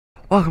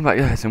Welcome back,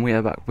 guys, and we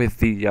are back with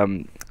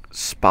the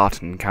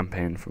Spartan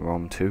campaign for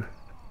Rome 2,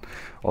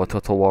 or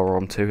Total War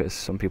Rome 2, as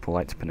some people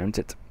like to pronounce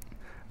it.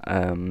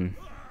 I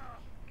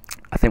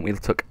think we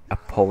took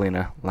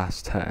Apollonia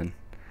last turn,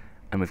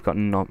 and we've got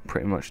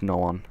pretty much no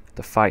one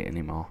to fight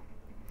anymore.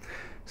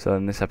 So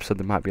in this episode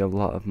there might be a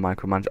lot of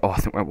micromanagement. Oh, I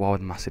think we're at war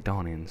with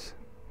Macedonians.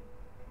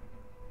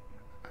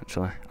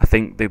 Actually, I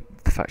think the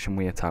faction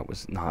we attacked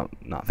was no.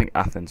 I think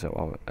Athens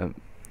are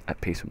at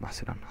peace with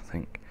Macedon. I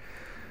think.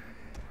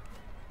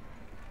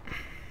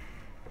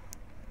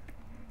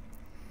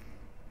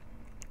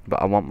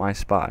 But I want my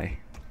spy.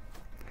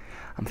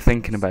 I'm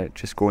thinking about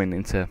just going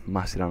into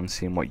Macedon and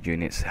seeing what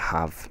units they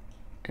have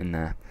in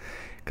there.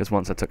 Because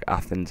once I took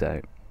Athens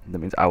out, that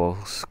means I will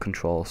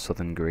control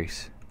southern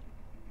Greece.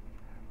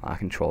 I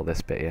control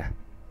this bit here.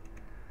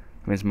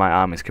 That means my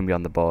armies can be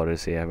on the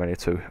borders here, ready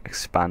to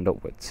expand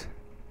upwards.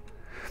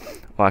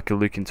 Or I could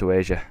look into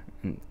Asia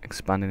and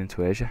expand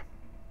into Asia.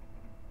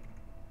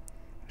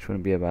 Which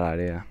wouldn't be a bad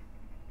idea.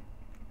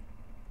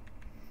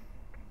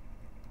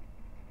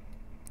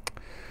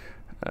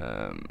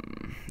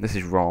 This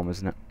is Rome,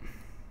 isn't it?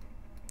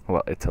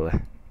 Well,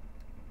 Italy.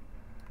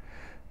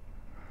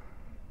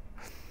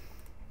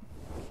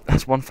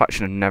 That's one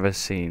faction I've never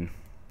seen,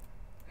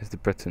 is the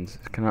Britons.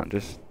 I cannot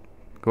just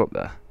go up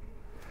there.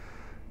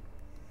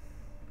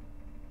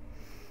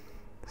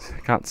 I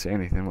can't see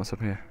anything. What's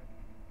up here?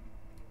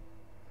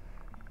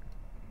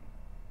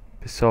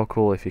 It'd be so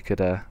cool if you could,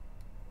 no.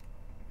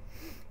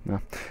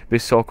 It'd be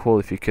so cool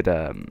if you could,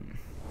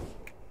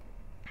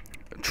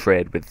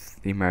 trade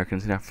with the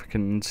Americans and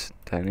Africans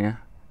down here.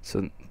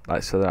 So,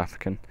 like Southern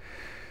African.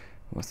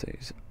 What's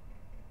these?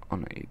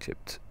 On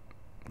Egypt.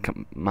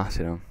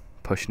 Macedon.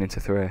 Pushing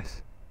into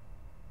Thrace.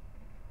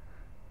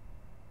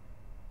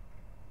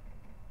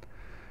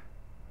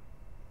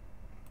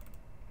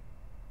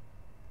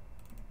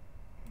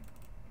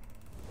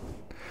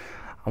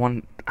 I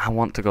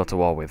want to go to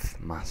war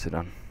with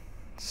Macedon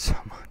so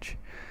much.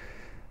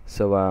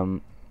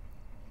 So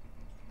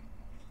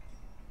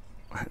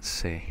let's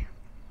see.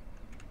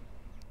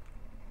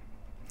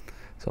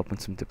 Let's open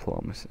some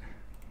diplomacy.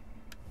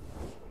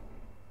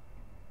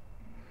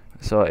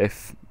 So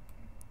if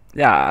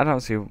I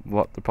don't see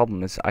what the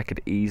problem is. I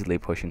could easily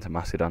push into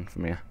Macedon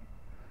from here.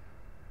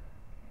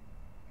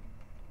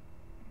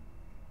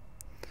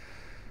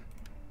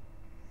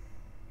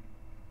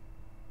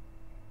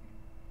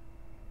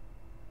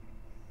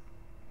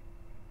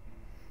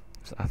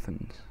 It's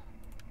Athens.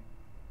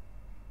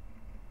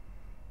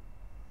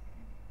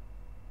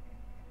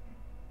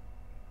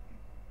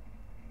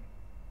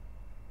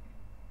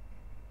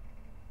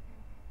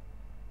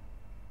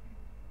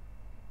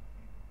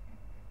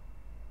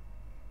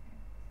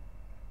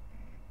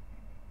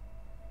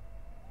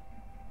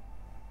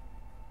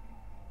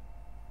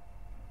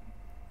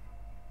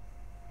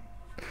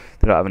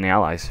 They don't have any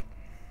allies.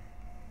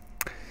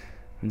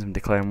 And I'm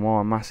declaring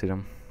war on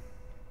Macedon.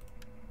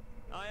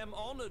 I am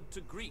honored to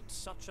greet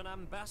such an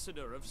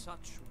ambassador of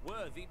such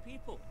worthy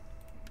people.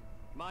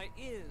 My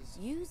ears...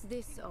 Use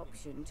this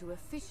option to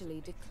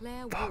officially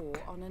declare war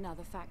on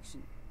another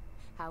faction.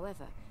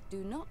 However,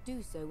 do not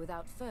do so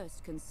without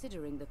first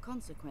considering the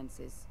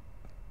consequences.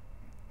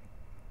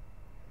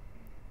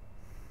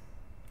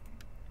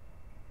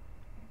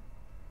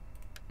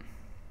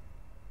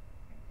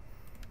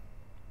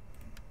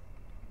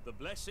 The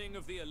blessing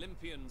of the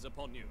Olympians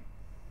upon you.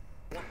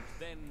 What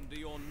then do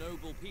your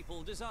noble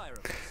people desire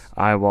of us?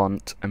 I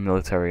want a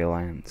military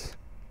alliance.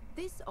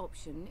 This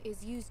option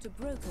is used to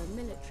broker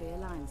military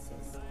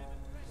alliances.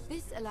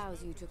 This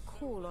allows you to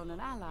call on an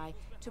ally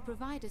to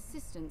provide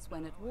assistance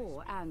when at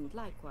war, and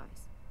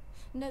likewise.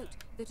 Note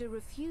that a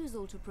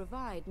refusal to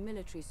provide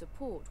military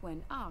support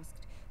when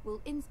asked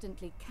will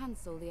instantly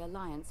cancel the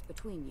alliance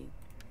between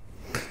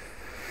you.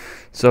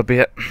 So be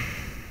it.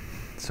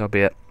 So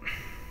be it.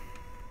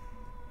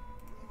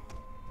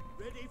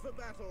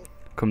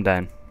 Come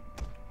down.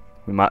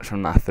 We march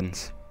on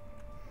Athens.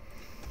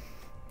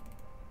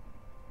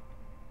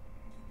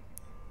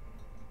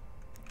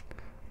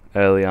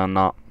 Early or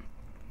not,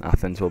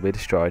 Athens will be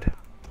destroyed.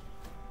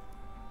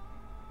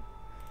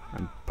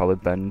 And probably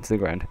burned into the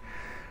ground.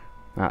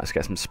 Right, let's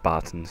get some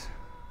Spartans.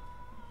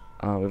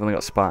 Oh, we've only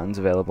got Spartans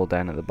available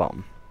down at the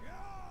bottom.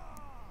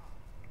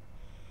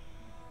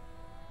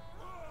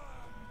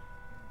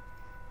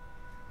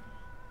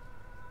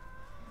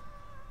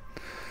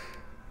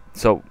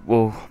 So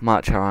we'll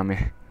march our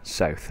army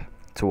south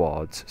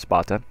towards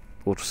Sparta.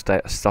 We'll just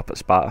stop at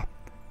Sparta,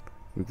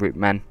 regroup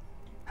men,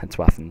 head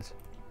to Athens.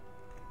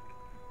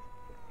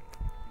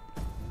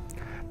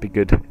 Be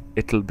good.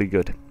 It'll be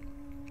good.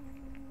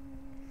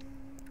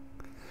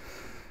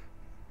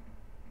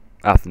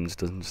 Athens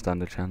doesn't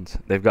stand a chance.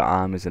 They've got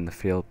armies in the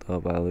field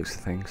though, by the looks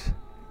of things.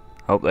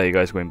 I hope that you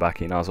guys going back.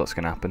 He knows what's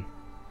going to happen.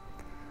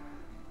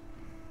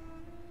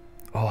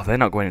 Oh, they're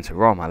not going into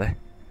Rome, are they?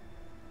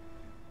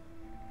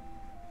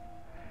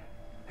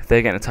 If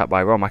they're getting attacked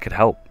by Rome, I could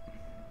help.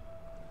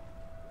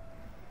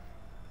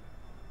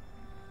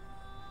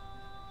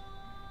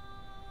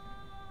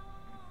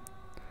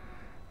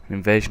 An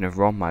invasion of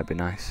Rome might be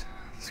nice.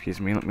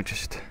 Excuse me, let me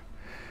just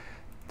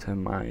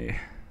turn my...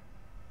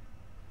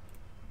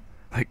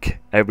 Like,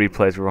 everybody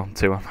plays Rome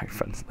 2 on my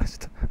friends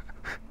list.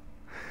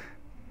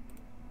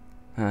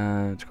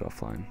 Just go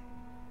offline.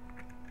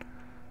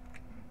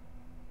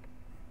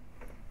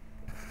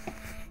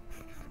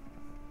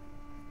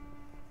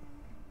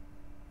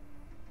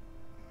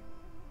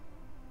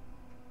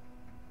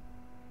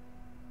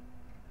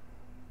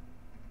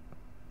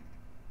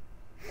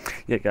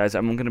 Yeah, guys,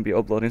 I'm going to be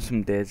uploading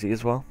some Daisy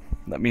as well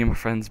that me and my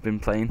friends have been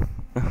playing.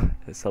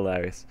 It's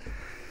hilarious.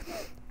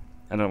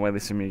 I don't know whether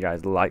some of you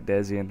guys like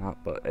Daisy or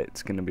not, but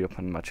it's going to be up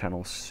on my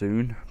channel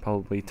soon,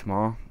 probably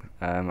tomorrow.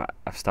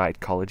 I've started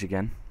college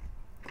again.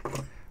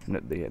 I'm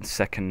at the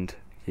second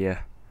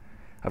year.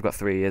 I've got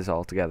 3 years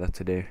altogether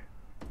to do.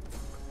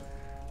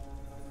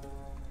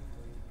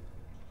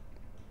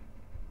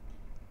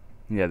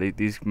 Yeah,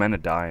 these men are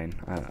dying.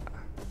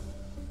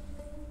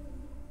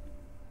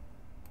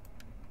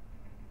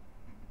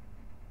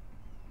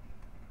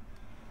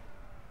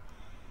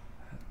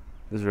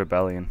 There's a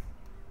rebellion.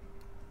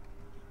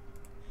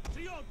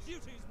 To your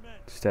duties, men.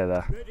 Stay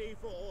there. Ready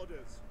for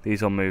orders.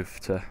 These will move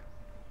to...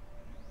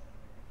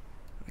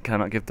 I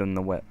cannot give them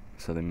the whip,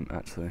 so they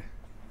actually...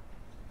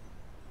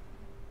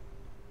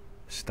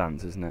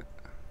 stands, isn't it?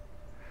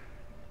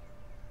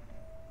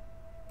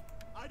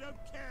 I don't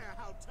care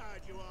how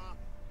tired you are.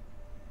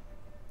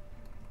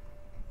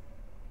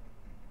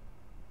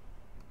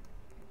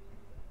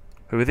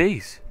 Who are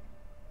these?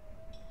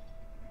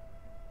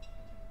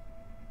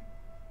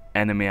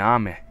 Enemy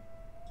army.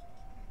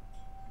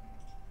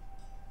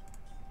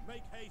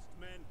 Make haste,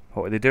 men.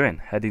 What are they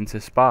doing? Heading to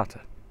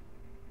Sparta.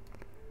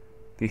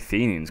 The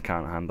Athenians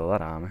can't handle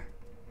that army.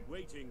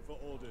 Waiting for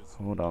orders.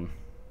 Hold on.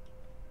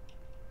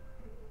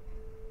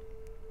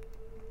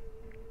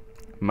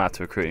 I might have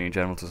to recruit a new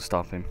general to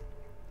stop him.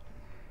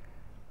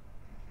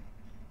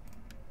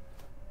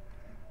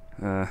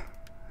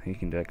 He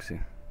can do it.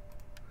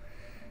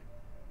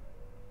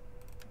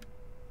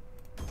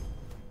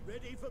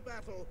 Ready for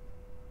battle.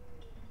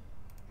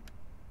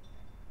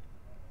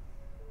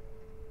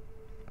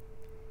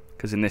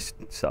 Because in this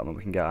settlement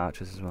we can get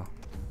archers as well.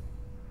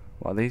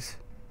 What are these?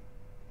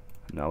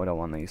 No, we don't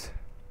want these.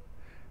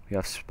 We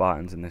have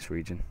Spartans in this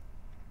region.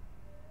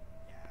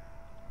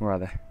 Where are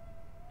they?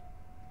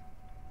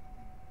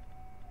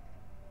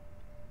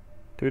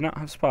 Do we not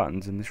have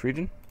Spartans in this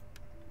region?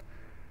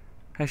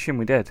 I assume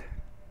we did.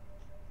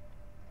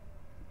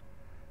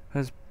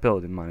 Where's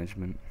building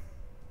management?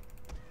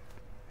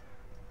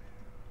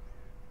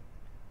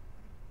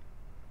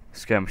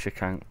 Skirmisher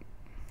camp.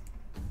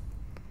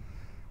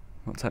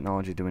 What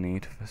technology do we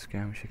need for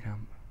skirmisher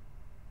camp?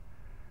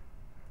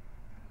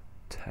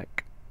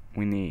 Tech.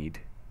 We need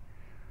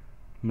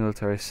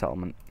military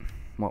settlement.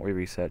 What are we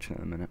researching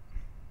at the minute?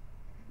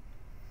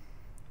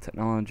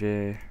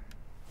 Technology.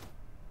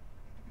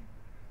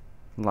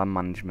 Land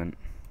management.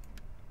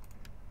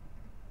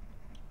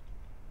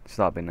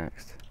 So that'll be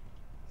next.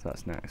 So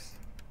that's next.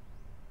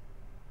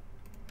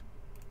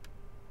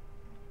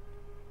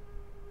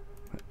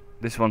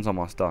 This one's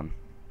almost done.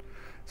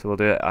 So we'll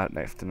do it at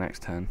the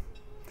next turn.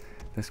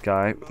 This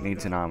guy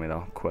needs an army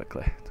though,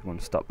 quickly, to go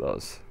and stop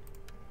those.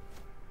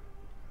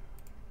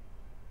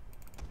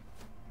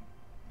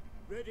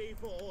 Ready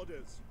for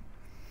orders.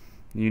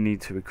 You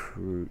need to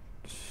recruit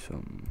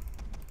some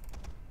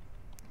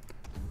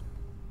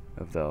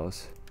of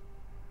those.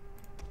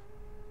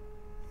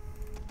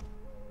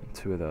 And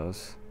 2 of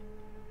those.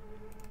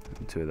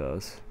 And 2 of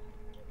those.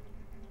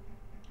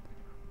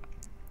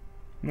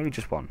 Maybe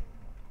just 1.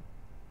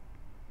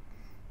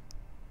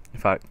 In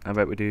fact, I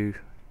bet we do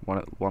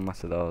one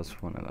less of those,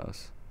 1 of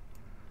those.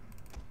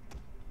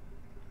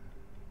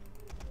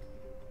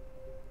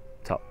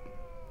 Top.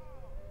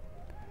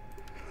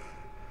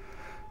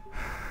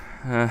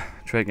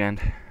 Trade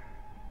gained.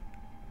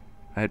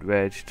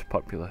 Outraged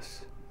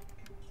populace.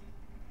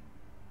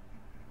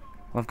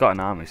 Well, I've got an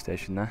army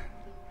station there.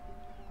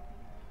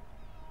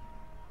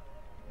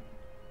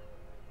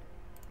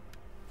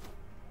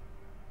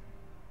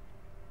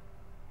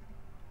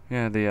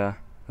 Yeah, they're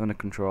under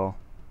control.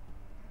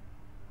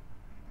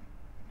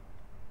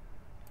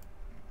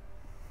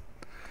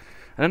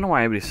 I don't know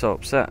why everybody's so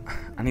upset.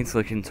 I need to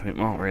look into it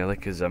more, really,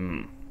 because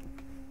I'm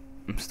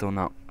still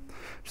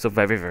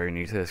very, very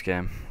new to this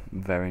game.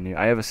 Very new.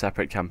 I have a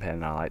separate campaign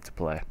that I like to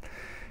play.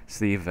 It's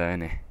the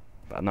Averni,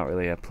 but I've not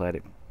really played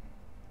it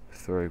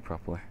through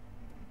properly.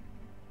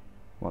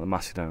 Well, the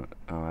Macedonia,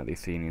 the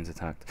Athenians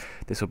attacked.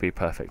 This will be a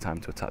perfect time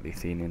to attack the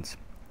Athenians.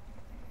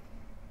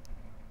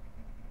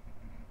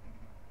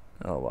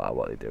 Oh wow,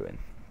 what are they doing?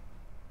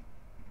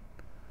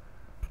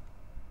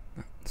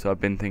 So I've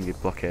been thinking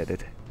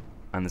blockaded.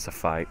 And there's a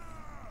fight.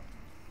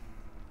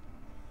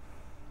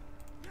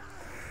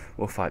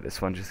 We'll fight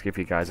this one just to give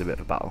you guys a bit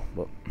of a battle,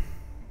 but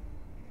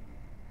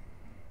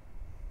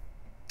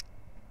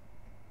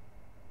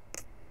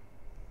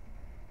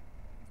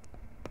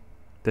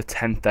the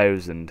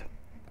 10,000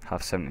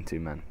 have 72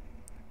 men.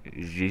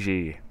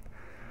 GG.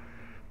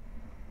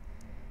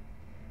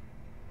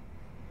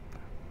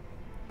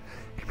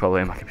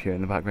 probably my computer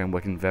in the background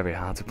working very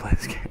hard to play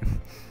this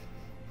game.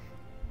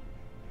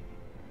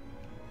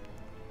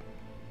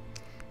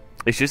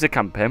 It's just a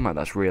campaign map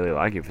that's really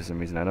laggy for some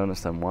reason. I don't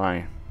understand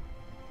why.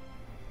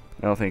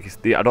 I think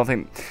the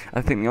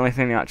only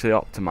thing they actually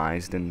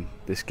optimized in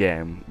this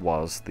game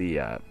was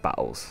the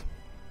battles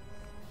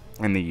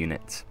and the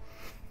units.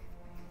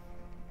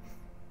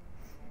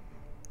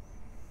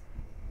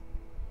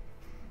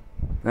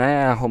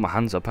 I hold my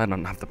hands up. I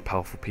don't have the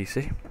powerful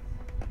PC,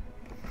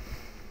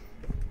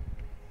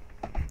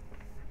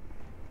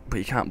 but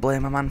you can't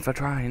blame a man for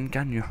trying,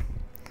 can you?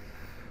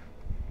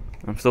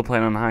 I'm still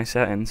playing on high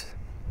settings,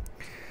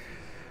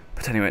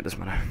 but anyway, it doesn't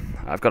matter.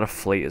 I've got a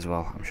fleet as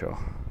well, I'm sure.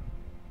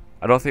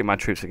 I don't think my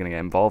troops are going to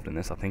get involved in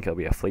this. I think it'll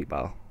be a fleet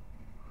battle.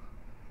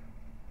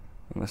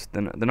 Unless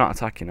they're not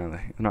attacking, are they?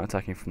 They're not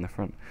attacking from the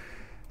front.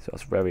 So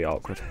that's very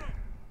awkward.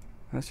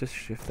 Let's just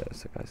shift it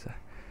as the guys there.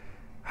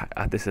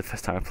 This is the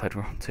first time I played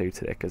World 2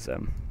 today, because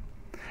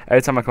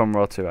every time I come on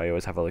World 2 I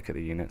always have a look at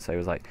the units. I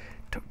was like,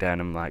 took down,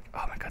 I'm like,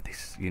 oh my god,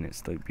 these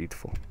units look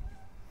beautiful.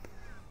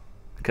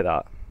 Look at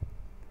that.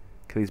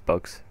 Look at these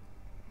bugs.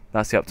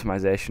 That's the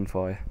optimization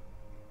for you.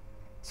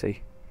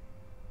 See?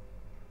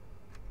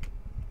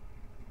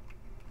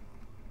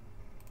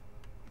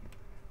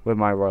 With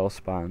my royal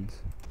Spartans.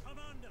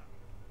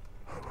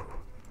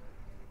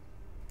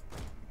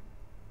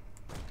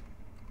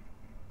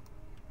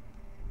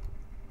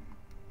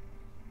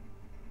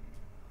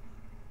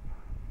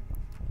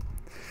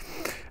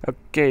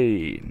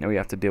 Okay, now we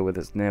have to deal with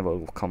this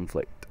naval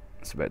conflict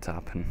that's about to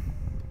happen.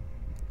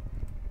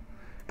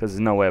 Because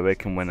there's no way we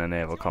can win a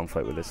naval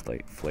conflict with this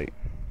fleet.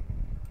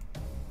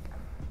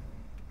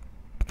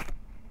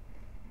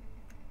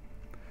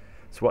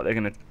 So what they're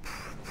going to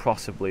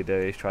possibly do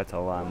is try to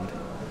land.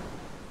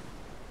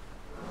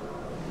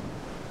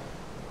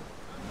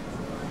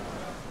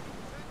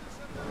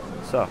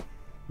 So,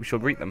 we shall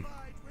greet them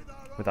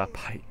with our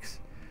pikes.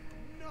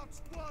 Not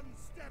one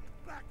step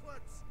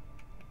backwards.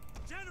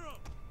 General,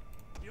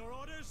 your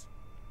orders?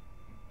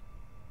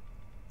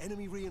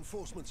 Enemy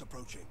reinforcements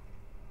approaching.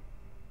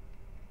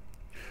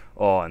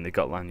 Oh, and they've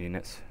got land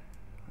units.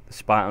 The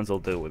Spartans will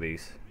deal with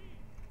these.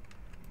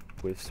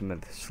 With some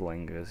of the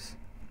slingers.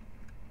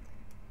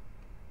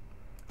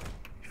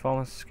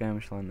 Follow a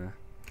skirmish line there.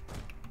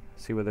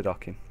 See where they're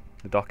docking.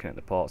 They're docking at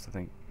the ports, I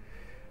think.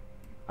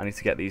 I need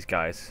to get these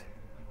guys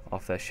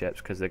off their ships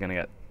because they're going to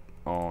get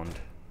owned.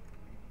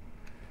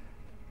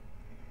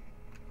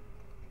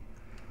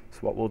 So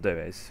what we'll do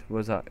is,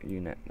 where's that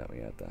unit that we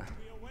had there?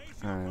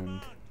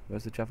 And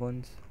where's the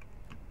javelins?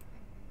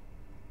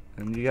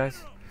 And you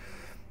guys,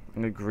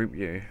 I'm going to group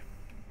you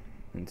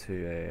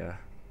into a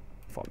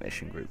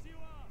formation group.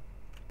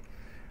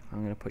 I'm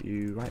going to put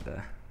you right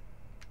there.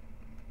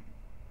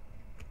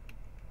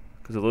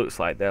 Because it looks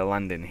like they're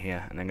landing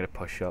here and they're going to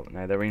push up.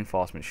 Now their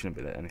reinforcements shouldn't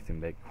be anything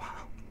big.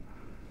 Wow.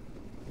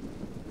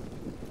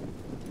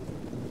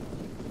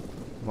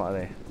 What are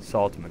they?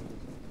 Swordsmen.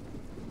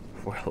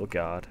 Royal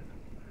Guard.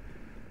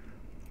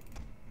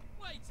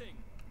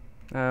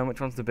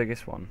 Which one's the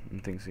biggest one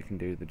and thinks he can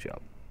do the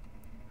job?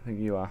 I think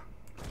you are.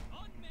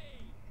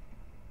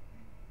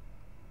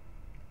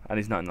 And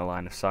he's not in the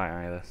line of sight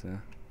either, so.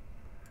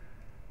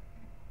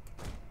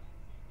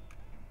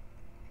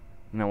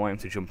 And I want him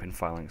to jump in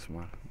phalanx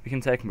mode. We can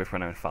take him before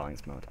I'm in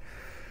phalanx mode.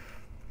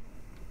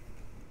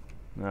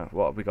 No,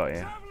 what have we got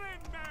here?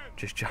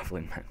 Just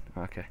javelin men.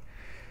 Okay.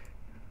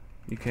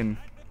 You can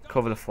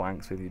cover the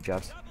flanks with your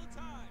jabs.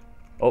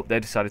 Oh, they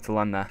decided to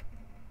land there.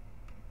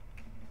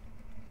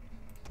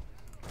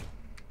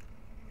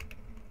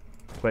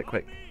 Quick,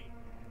 quick.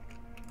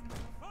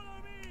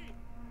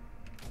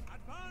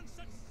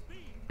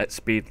 At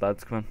speed,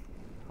 lads, come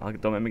on.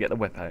 Don't make me get the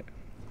whip out.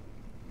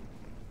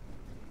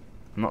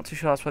 I'm not too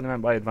sure that's what they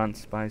meant by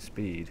advanced by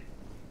speed.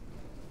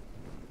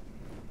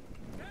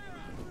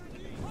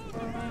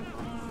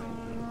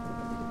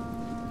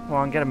 Come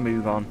on, get a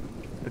move on.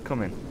 They're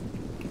coming.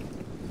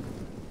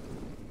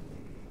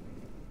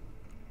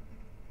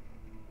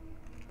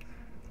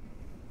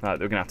 Right,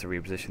 they're gonna have to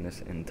reposition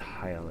this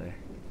entirely.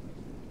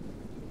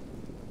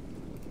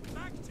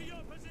 Back to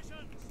your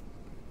positions.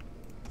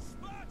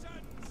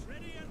 Spartans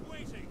ready and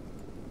waiting.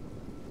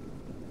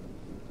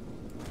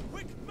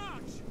 Quick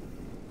march.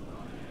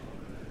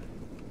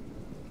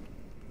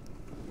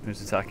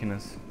 Who's attacking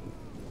us?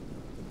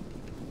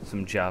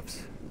 Some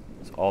jabs.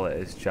 That's all it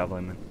is,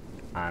 javelin men.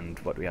 And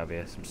what do we have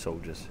here? Some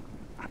soldiers.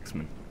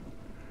 Axemen.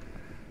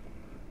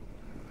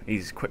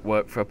 Easy, quick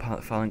work for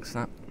a phalanx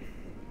snap.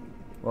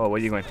 Whoa,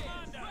 where are you going?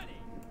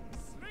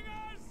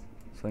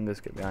 Slingers,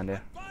 get behind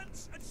here.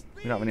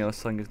 We don't have any other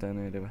slingers down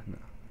there, do we? No.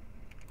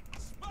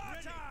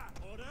 Sparta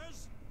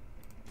orders.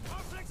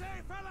 Hoplite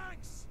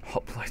phalanx.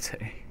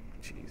 Hoplite.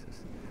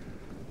 Jesus.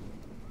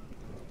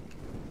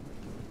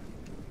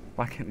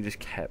 Why can't they just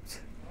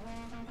kept?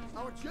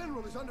 Our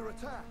general is under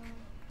attack.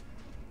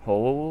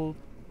 Hold.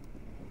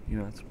 You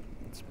know,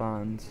 it's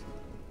Spartans.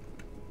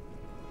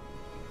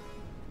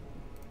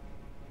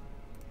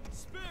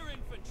 Spear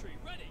infantry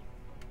ready.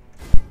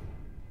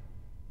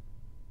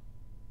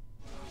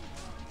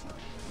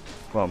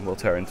 Well, we'll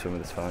tear into him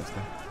with this phalanx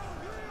now.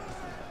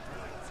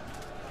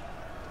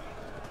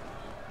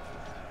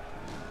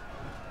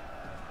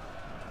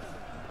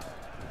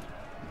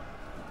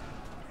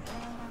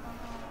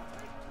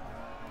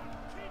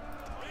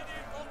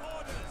 Waiting for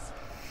orders.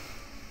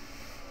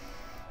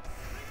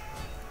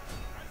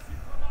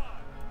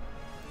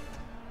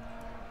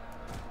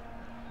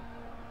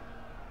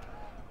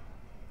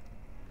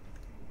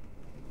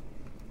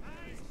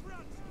 Eyes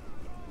front.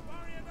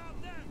 Worry about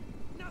them.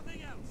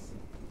 Nothing else.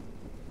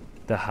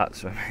 The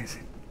hats are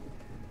amazing.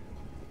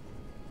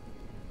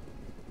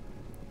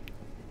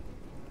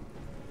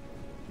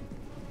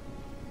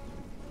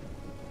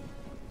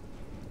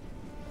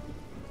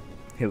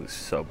 He looks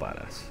so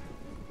badass.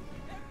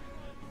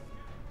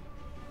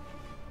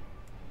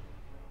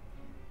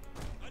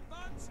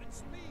 Advance and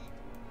speed.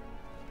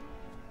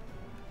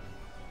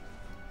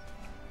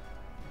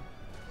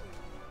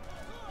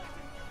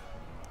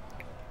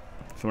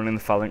 Someone in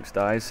the phalanx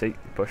dies, see,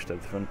 pushed to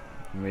the front,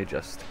 and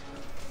readjust.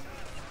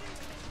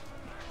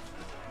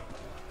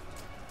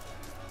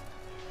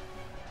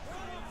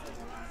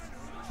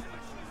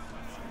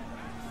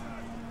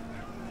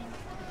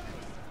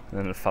 And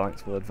then the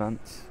phalanx will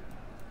advance.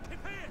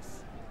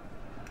 Pierce.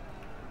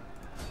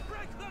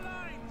 Break the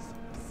lines.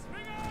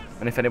 Swingers.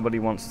 And if anybody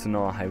wants to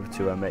know how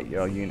to make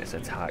your units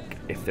attack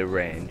if they're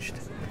ranged,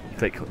 you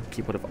click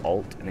keyboard of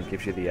Alt and it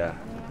gives you the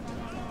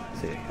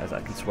see, as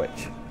I can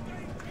switch.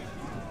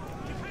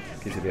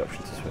 Gives you the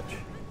option to switch.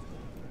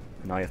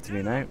 And all you have to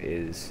do now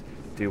is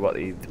do what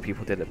the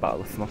people did at Battle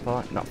of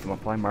Thermopylae, not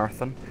Thermopylae,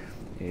 Marathon,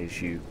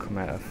 is you come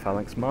out of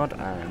phalanx mode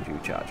and you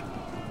charge.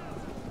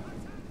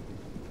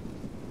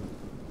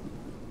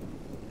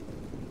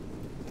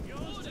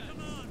 Yours to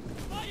command.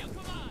 By your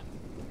command.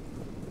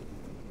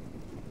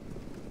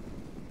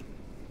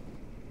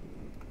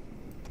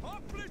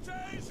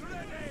 Hoplites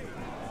ready.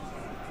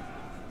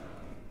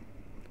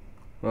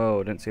 Whoa,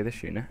 I didn't see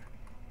this unit.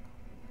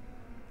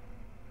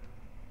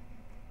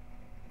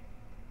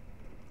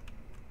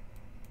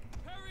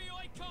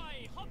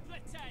 Perioikoi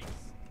hoplites.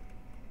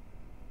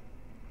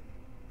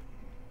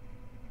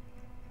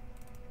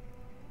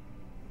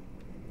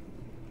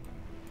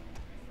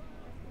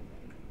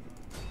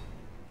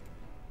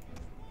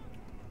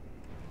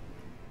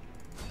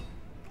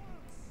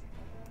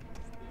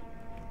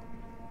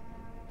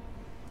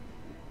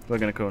 We're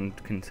going to go and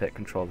can take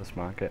control of this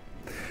market.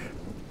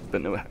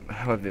 But no,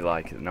 however they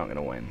like it, they're not going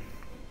to win.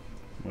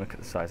 Look at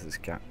the size of this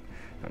not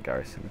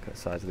garrison, look at the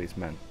size of these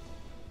men.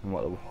 And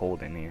what they're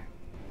holding here.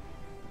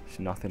 It's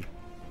nothing.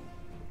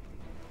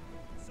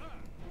 Sir,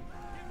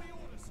 give me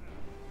orders, sir.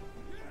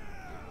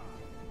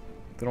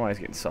 Don't know why he's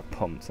getting so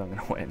pumped, so I'm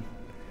going to win.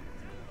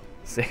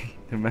 See,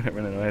 the men are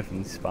running away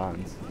from these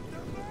Spartans.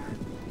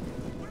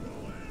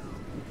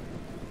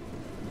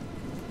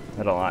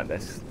 I don't like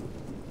this.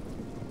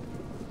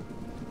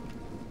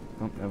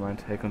 Oh, never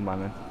mind, here comes my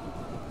men.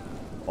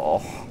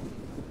 Oh.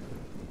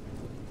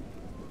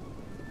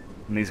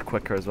 And these are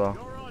quicker as well.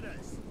 Your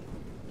orders.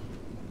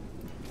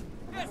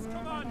 Yes,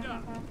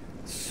 Commander.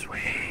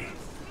 Sweet.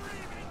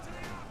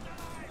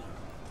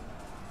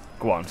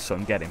 Go on,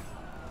 son, get him.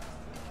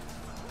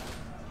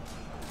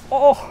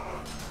 Oh!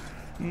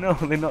 No,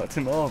 they knocked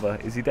him over.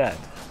 Is he dead?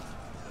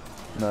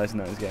 No, he's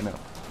not. He's getting up.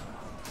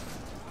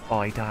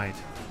 Oh, he died.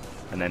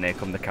 And then here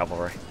come the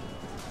cavalry.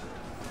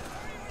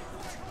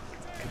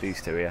 Look at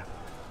these two here.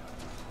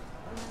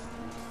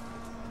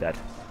 Dead.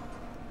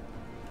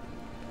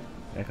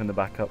 Here come the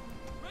backup.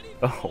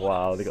 Oh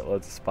wow, they got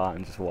loads of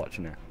Spartans just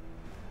watching it.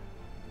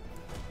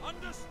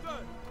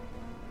 Understood.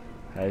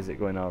 How's it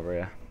going over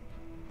here?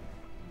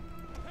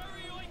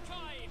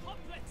 Perioikoi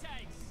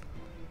hoplites.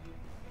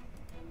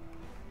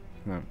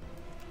 No.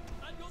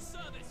 At your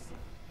service.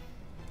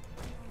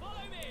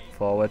 Follow me.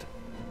 Forward.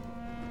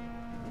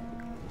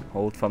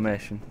 Hold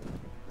formation.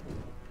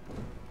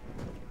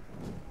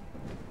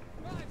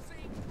 I've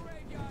seen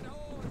graveyard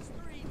hordes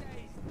 3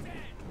 days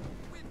dead,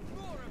 with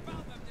more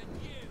about them than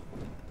you.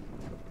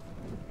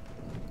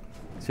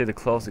 See the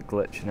closet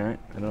glitching out?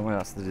 I don't know why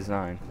that's the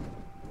design.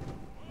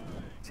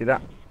 See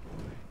that?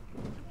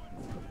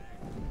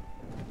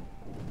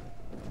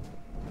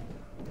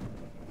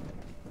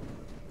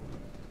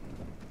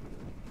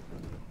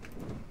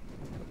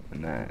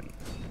 And then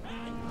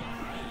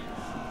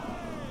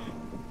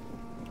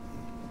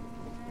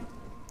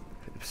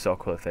it'd be so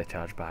cool if they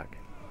charge back.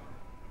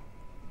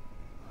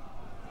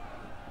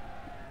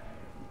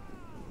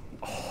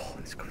 Oh,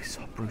 this could be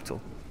so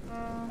brutal.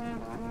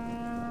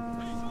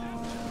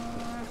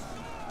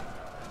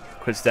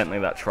 Coincidentally,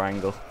 that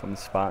triangle from the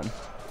Spartan.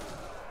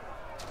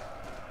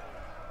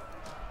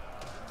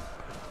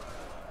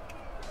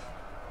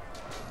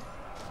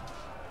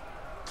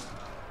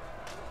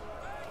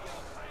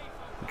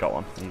 You got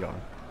one. You got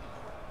one.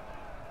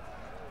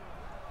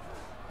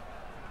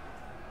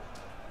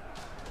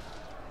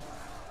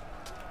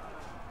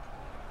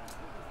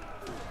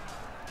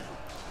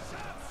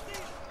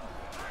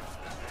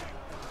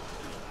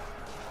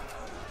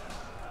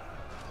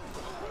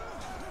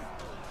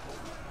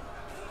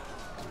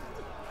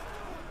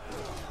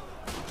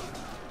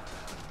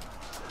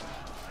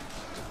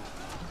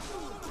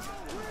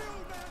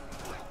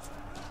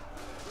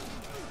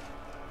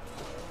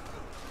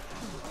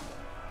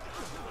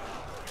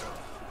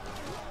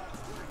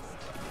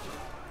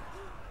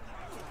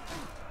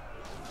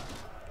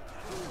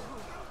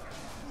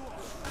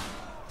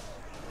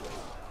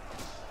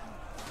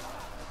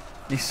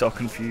 He's so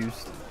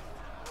confused.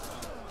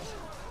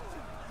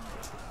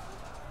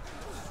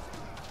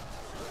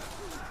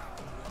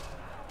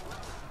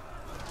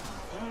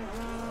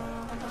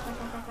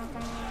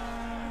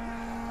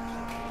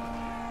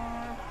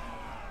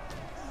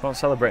 Don't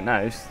celebrate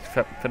now, just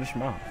finish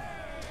him off.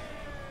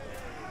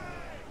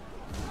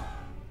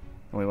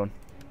 And we won.